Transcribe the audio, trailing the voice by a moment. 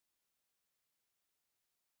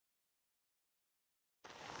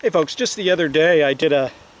Hey folks, just the other day I did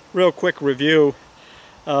a real quick review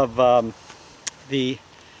of the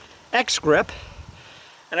XGrip,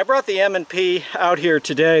 and I brought the M&P out here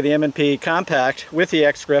today, the M&P Compact with the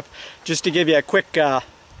XGrip, just to give you a quick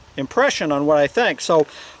impression on what I think. So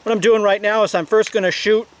what I'm doing right now is I'm first going to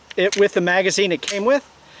shoot it with the magazine it came with,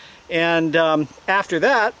 and after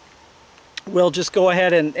that we'll just go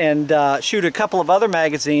ahead and shoot a couple of other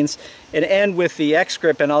magazines and end with the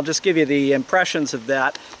XGrip, and I'll just give you the impressions of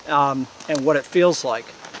that and what it feels like.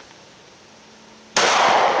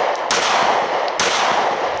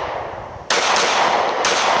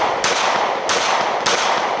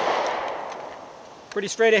 Pretty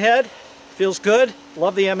straight ahead, feels good,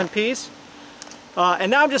 love the M&Ps. And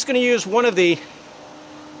now I'm just going to use one of the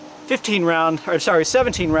 17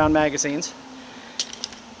 round magazines.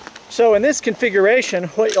 So in this configuration,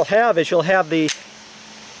 what you'll have is you'll have the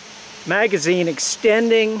magazine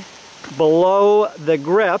extending below the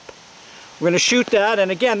grip. We're going to shoot that,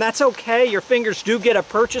 and again, that's okay. Your fingers do get a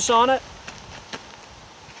purchase on it.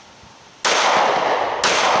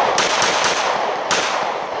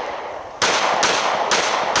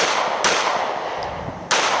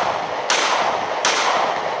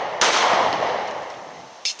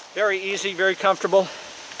 Very easy, very comfortable.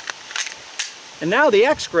 And now the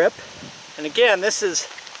XGrip, and again, this is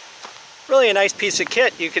really a nice piece of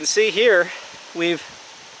kit. You can see here we've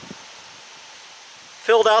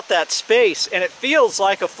filled out that space, and it feels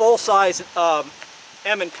like a full-size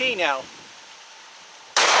M&P now.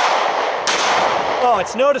 Oh,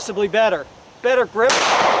 it's noticeably better. Better grip.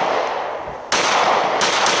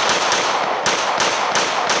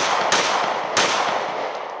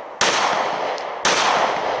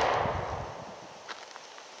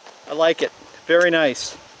 I like it. Very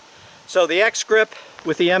nice. So the XGrip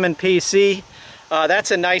with the M&PC,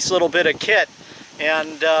 that's a nice little bit of kit,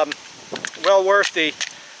 and well worth the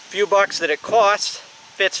few bucks that it costs.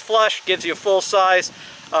 Fits flush, gives you a full-size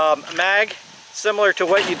mag, similar to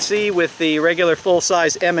what you'd see with the regular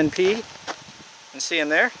full-size M&P. You can see them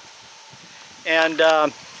there. And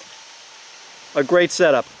a great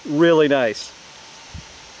setup. Really nice.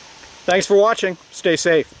 Thanks for watching. Stay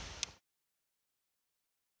safe.